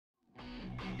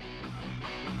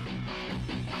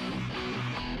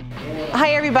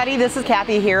Hi everybody, this is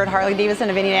Cathy here at Harley-Davidson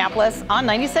of Indianapolis on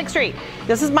 96th Street.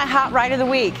 This is my hot ride of the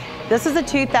week. This is a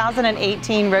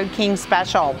 2018 Road King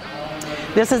Special.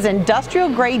 This is industrial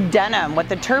grade denim with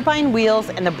the turbine wheels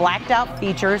and the blacked out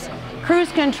features,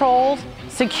 cruise controls,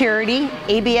 security,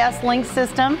 ABS link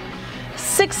system,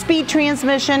 6-speed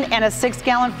transmission and a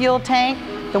 6-gallon fuel tank,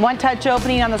 the one-touch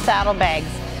opening on the saddlebags.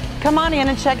 Come on in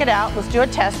and check it out. Let's do a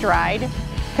test ride.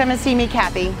 Come and see me,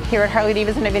 Cathy, here at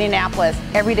Harley-Davidson of Indianapolis.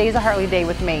 Every day is a Harley day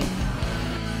with me.